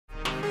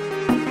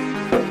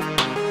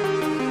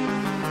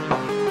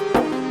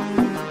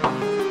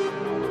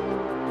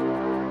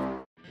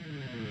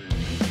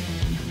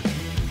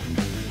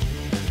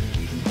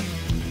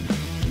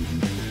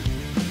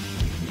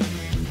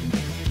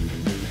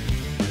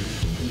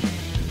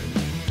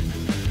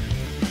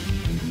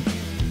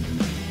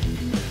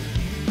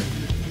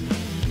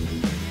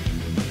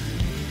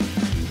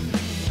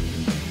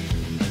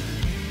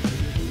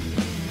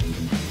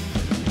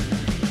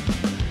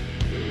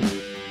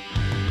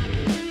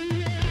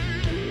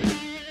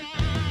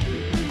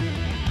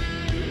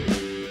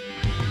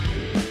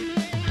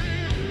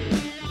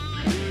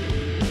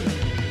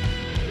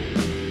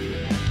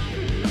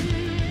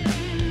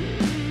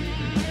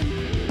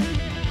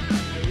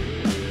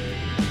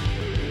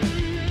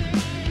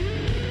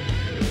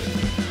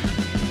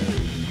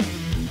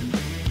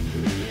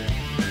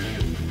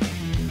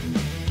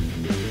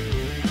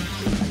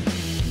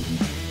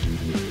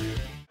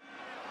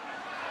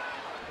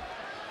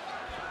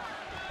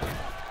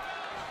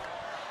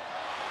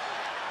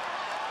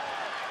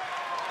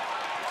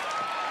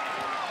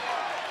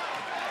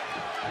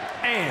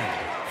And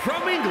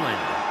from England,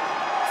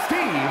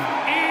 Stevie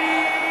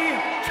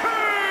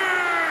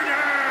Turner!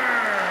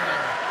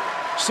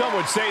 Some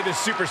would say the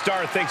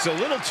superstar thinks a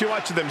little too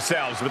much of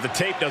themselves, but the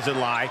tape doesn't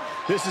lie.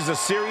 This is a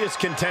serious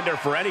contender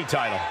for any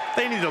title.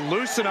 They need to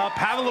loosen up,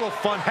 have a little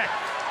fun, heck,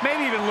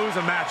 maybe even lose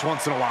a match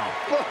once in a while.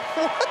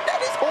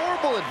 That is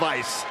horrible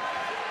advice.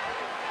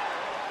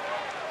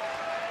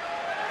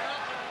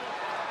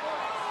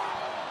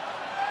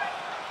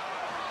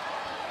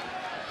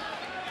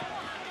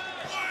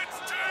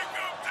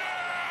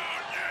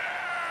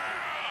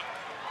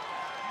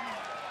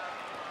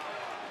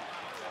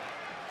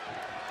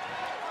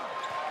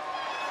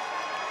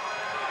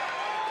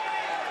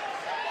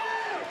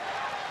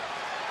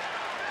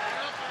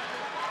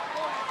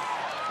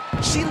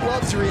 She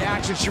loves the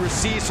reaction she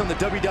receives from the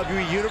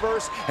WWE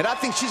Universe, and I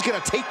think she's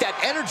going to take that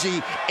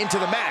energy into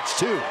the match,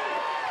 too.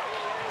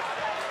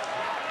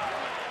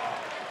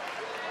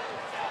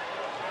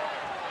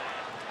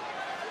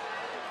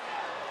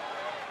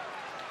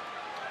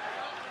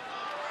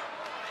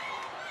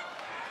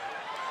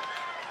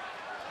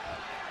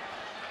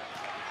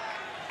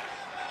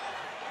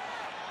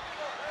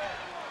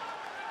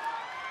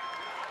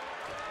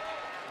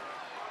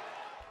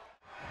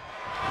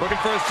 Looking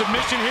for a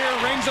submission here.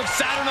 Rings of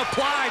Saturn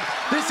applied.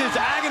 This is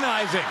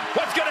agonizing.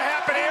 What's going to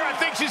happen here? I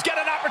think she's got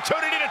an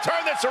opportunity to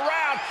turn this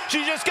around.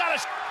 She just got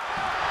to...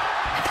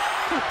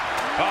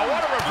 Oh,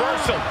 what a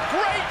reversal.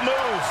 Great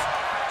move.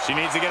 She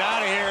needs to get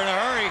out of here in a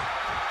hurry.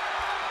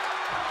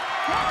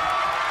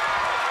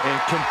 In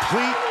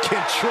complete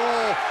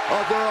control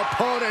of their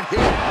opponent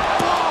here.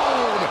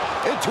 Boom!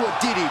 Into a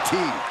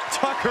DDT.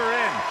 Tuck her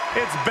in.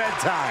 It's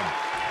bedtime.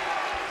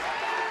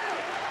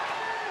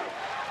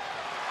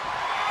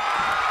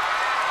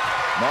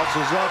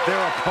 Muscles up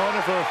their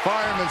opponent for a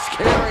fireman's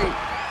carry.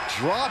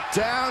 Drop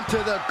down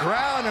to the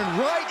ground and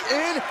right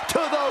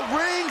into the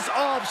rings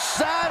of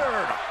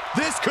Saturn.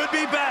 This could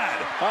be bad.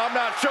 I'm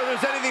not sure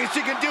there's anything she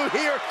can do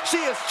here.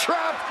 She is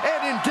trapped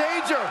and in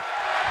danger.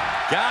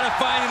 Gotta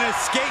find an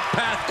escape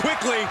path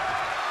quickly.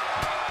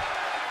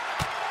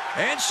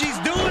 And she's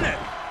doing it.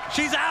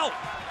 She's out.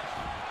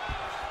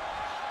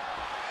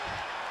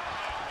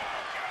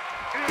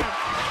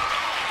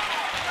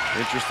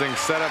 Interesting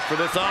setup for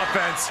this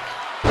offense.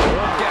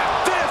 Look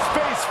at this,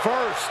 face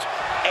first.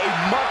 A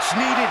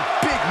much-needed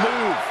big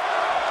move.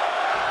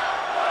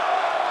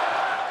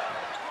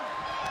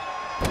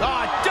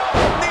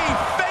 Double knee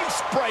face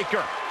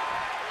breaker.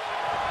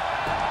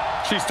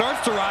 She starts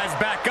to rise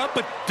back up,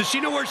 but does she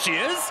know where she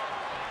is?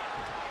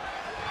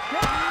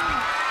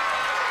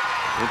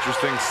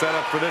 Interesting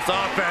setup for this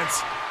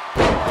offense.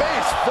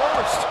 Face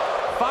first.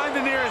 Find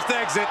the nearest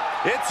exit.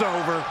 It's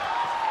over.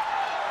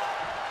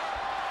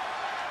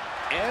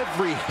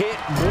 Every hit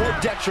more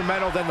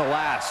detrimental than the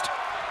last.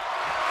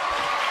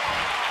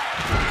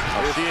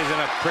 She is in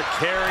a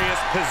precarious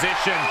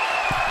position.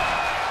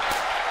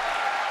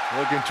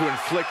 Looking to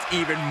inflict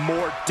even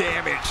more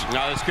damage.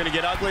 Now it's going to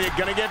get ugly. It's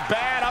going to get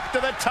bad. Up to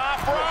the top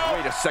rope.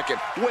 Wait a second.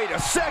 Wait a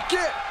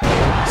second.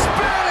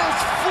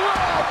 Spanish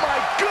fly. My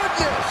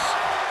goodness.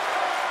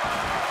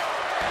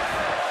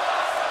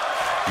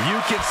 You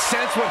can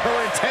sense what her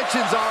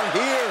intentions are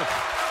here.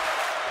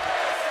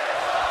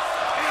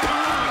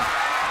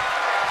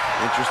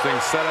 Interesting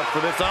setup for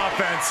this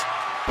offense.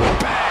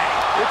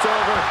 Bang! It's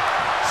over.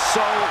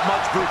 So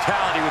much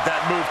brutality with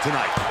that move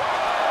tonight.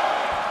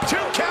 2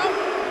 count.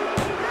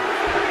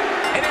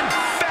 An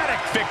emphatic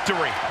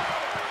victory.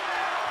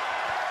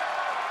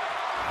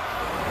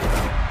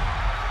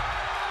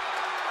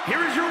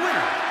 Here is your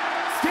winner,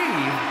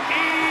 Stevie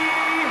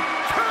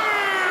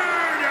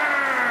Turner!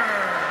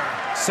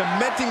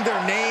 Cementing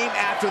their name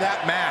after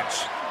that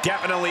match.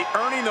 Definitely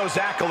earning those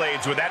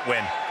accolades with that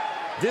win.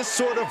 This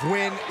sort of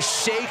win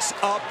shakes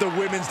up the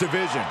women's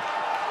division.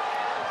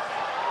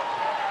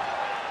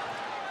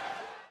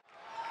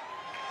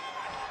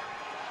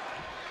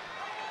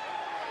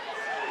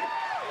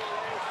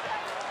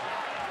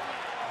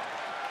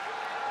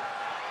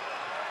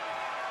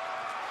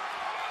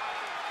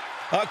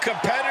 A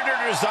competitor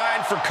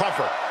designed for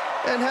comfort.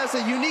 And has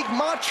a unique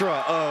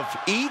mantra of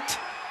eat,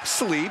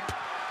 sleep,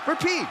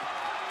 repeat.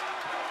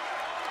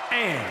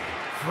 And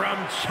from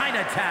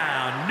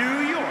Chinatown,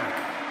 New York,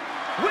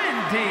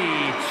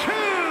 Wendy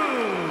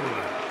Choo!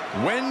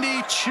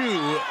 Wendy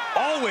Choo,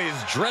 always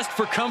dressed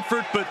for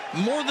comfort, but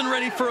more than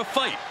ready for a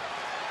fight.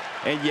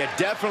 And you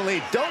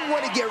definitely don't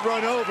want to get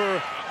run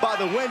over by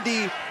the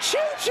Wendy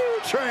Choo-Choo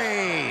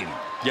train.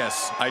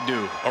 Yes, I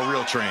do. A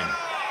real train.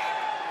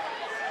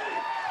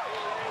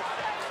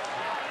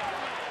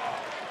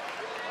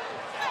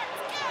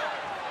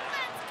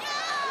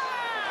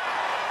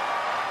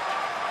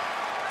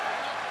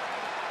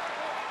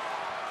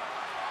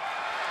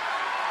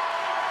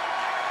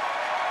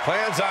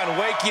 Plans on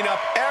waking up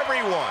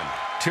everyone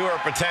to her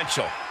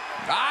potential.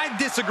 I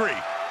disagree.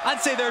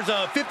 I'd say there's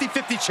a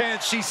 50-50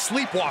 chance she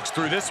sleepwalks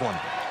through this one.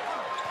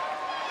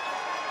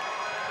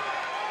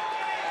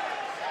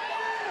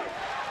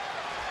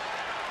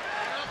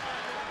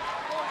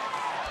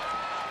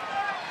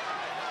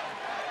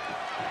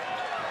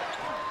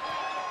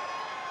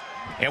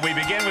 And we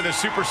begin with a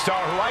superstar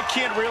who I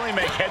can't really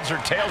make heads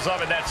or tails of,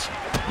 and that's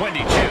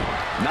Wendy Choo.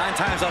 9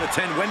 times out of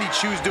 10, Wendy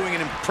Choo's doing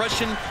an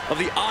impression of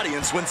the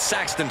audience when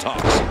Saxton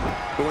talks.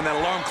 But when that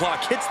alarm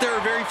clock hits, there are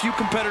very few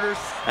competitors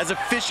as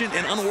efficient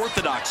and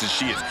unorthodox as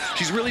she is.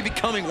 She's really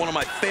becoming one of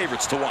my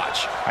favorites to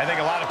watch. I think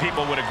a lot of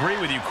people would agree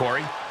with you,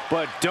 Corey.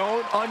 But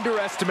don't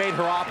underestimate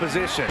her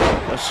opposition.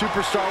 A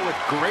superstar with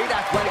great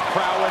athletic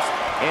prowess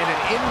and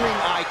an in-ring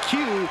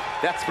IQ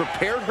that's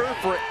prepared her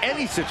for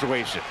any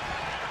situation.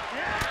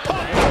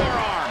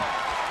 Forearm.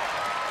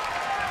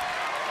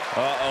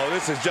 Uh-oh,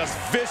 this is just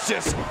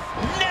vicious.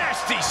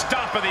 Nasty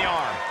stomp of the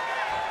arm.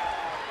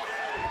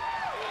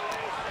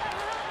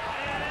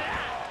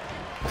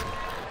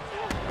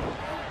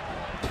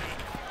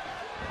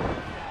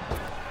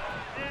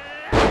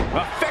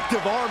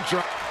 Effective arm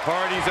drop.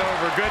 Party's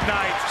over. Good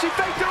night. She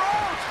faked her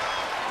out.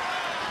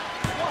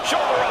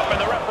 Shoulder up,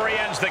 and the referee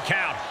ends the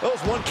count. Those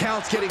 1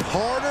 counts getting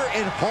harder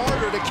and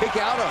harder to kick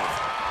out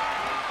of.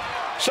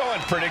 So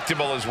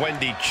unpredictable as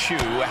Wendy Choo,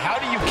 how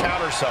do you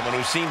counter someone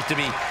who seems to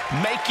be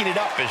making it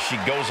up as she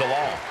goes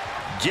along?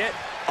 Get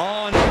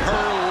on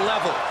her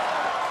level.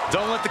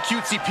 Don't let the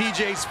cutesy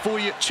PJs fool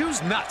you.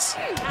 Choo's nuts.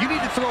 You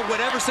need to throw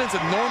whatever sense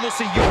of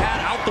normalcy you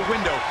had out the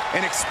window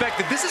and expect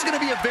that this is going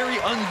to be a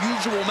very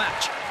unusual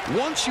match.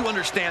 Once you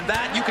understand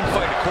that, you can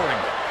fight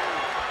accordingly.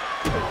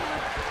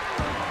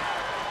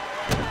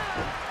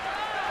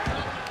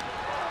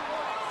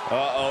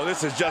 Uh-oh,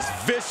 this is just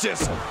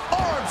vicious.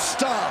 Arm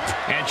stomp.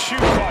 And Choo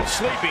caught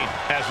sleeping,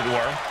 as it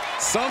were.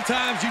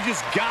 Sometimes you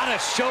just gotta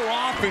show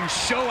off and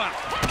show out.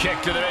 Kick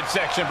to the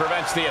midsection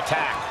prevents the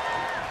attack.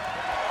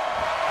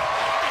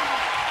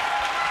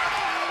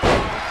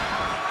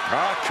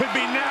 Could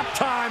be nap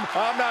time.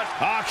 I'm not.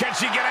 Oh, can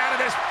she get out of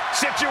this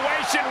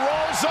situation?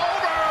 Rolls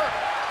over.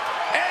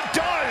 And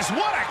does.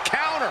 What a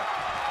counter.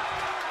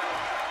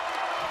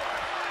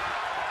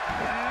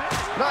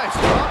 Nice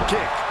drop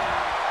kick.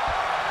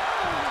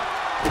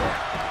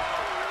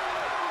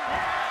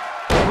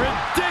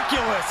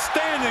 Ridiculous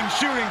standing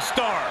shooting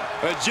star.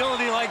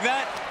 Agility like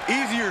that,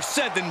 easier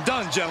said than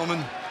done,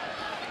 gentlemen.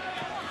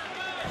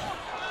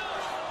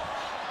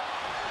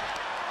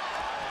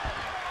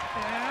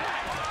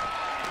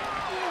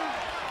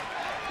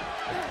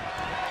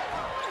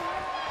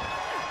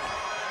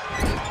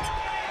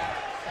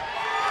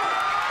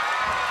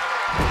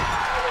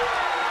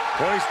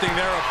 Hoisting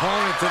their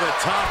opponent to the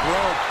top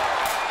rope.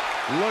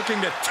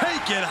 Looking to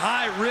take it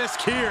high risk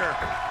here.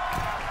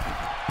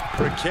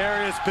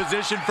 Precarious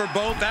position for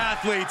both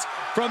athletes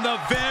from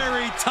the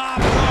very top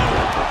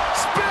rope.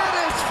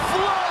 Spanish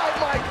fly,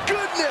 my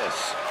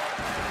goodness.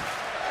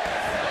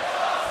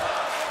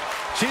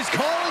 She's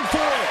calling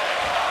for it.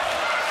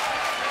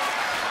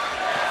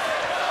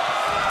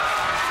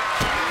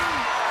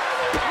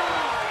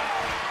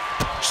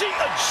 She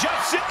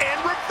adjusts it and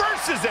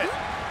reverses it.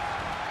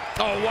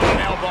 Oh, what an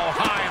elbow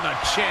high in the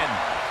chin.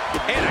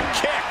 And a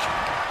kick.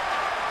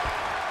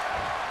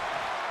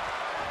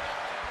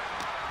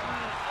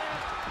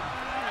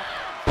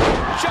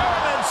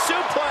 German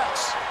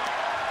suplex.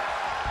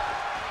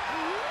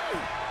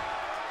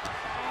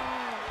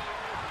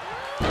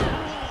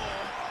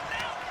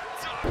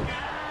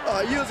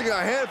 Using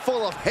a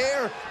handful of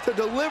hair to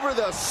deliver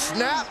the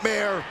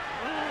snapmare.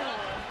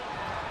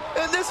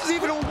 And this is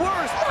even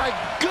worse, my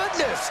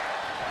goodness.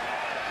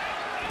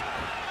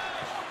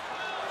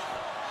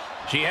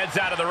 She heads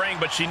out of the ring,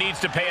 but she needs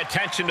to pay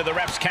attention to the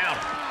ref's count.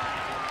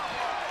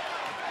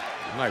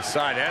 Nice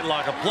side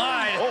headlock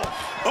applied.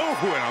 Oh,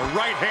 and a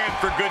right hand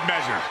for good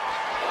measure.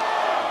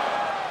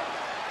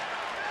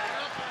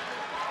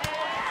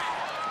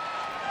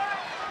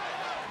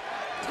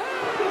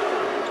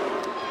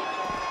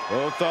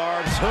 Both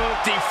arms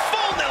hooked. The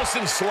full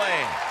Nelson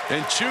slam.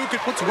 And Choo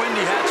could put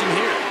Wendy hatching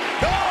here.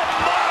 Oh,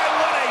 my,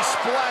 what a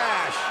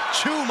splash.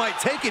 Choo might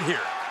take it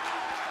here.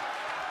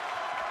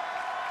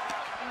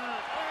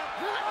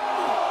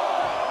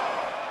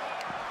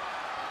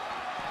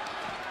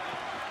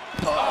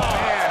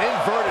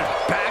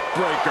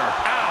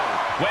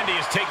 Ow! Wendy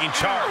is taking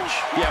charge.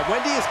 Yeah,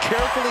 Wendy is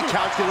carefully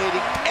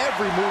calculating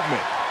every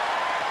movement.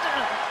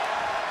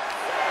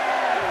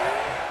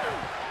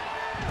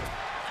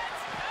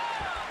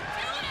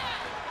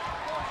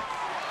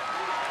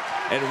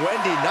 And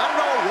Wendy not at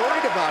all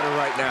worried about her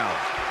right now.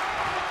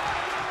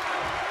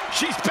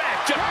 She's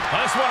back.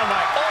 That's one of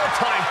my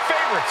all-time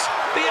favorites.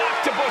 The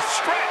octopus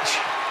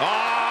stretch.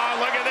 Oh,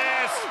 look at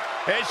this.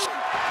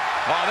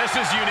 Oh, this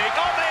is unique.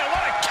 Oh, man,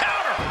 what a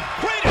counter.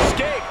 Great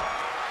escape.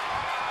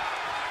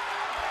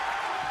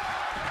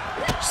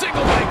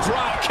 Single leg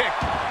drop kick.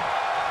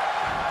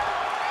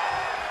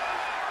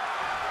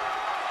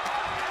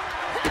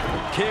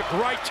 Kick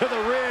right to the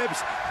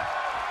ribs.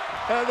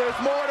 And there's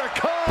more to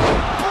come.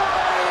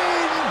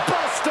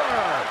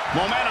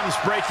 Momentum's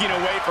breaking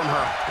away from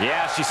her.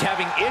 Yeah, she's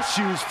having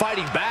issues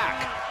fighting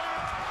back.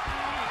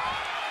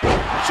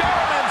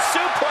 German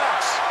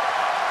suplex.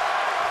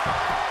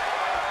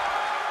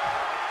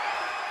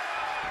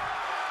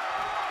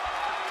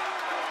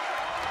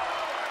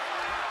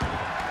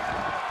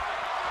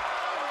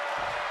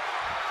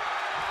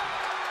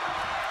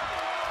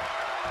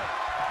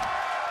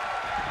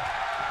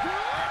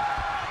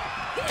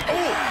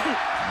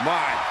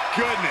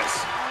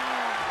 goodness.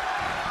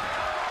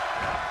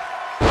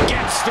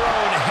 Gets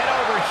thrown head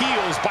over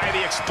heels by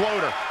the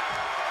Exploder.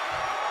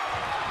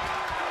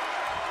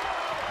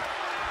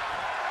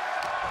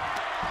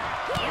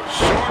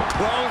 Short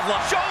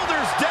clothesline.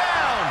 Shoulders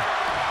down.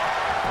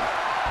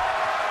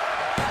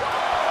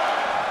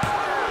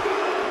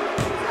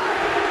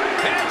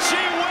 And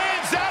she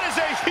wins. That is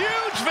a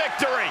huge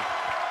victory.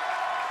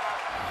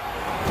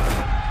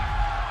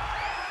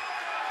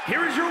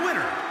 Here is your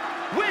winner,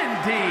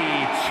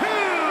 Wendy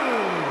Choo.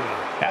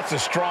 That's a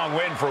strong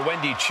win for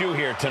Wendy Choo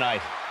here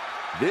tonight.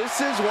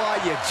 This is why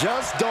you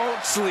just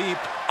don't sleep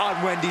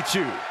on Wendy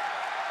Choo.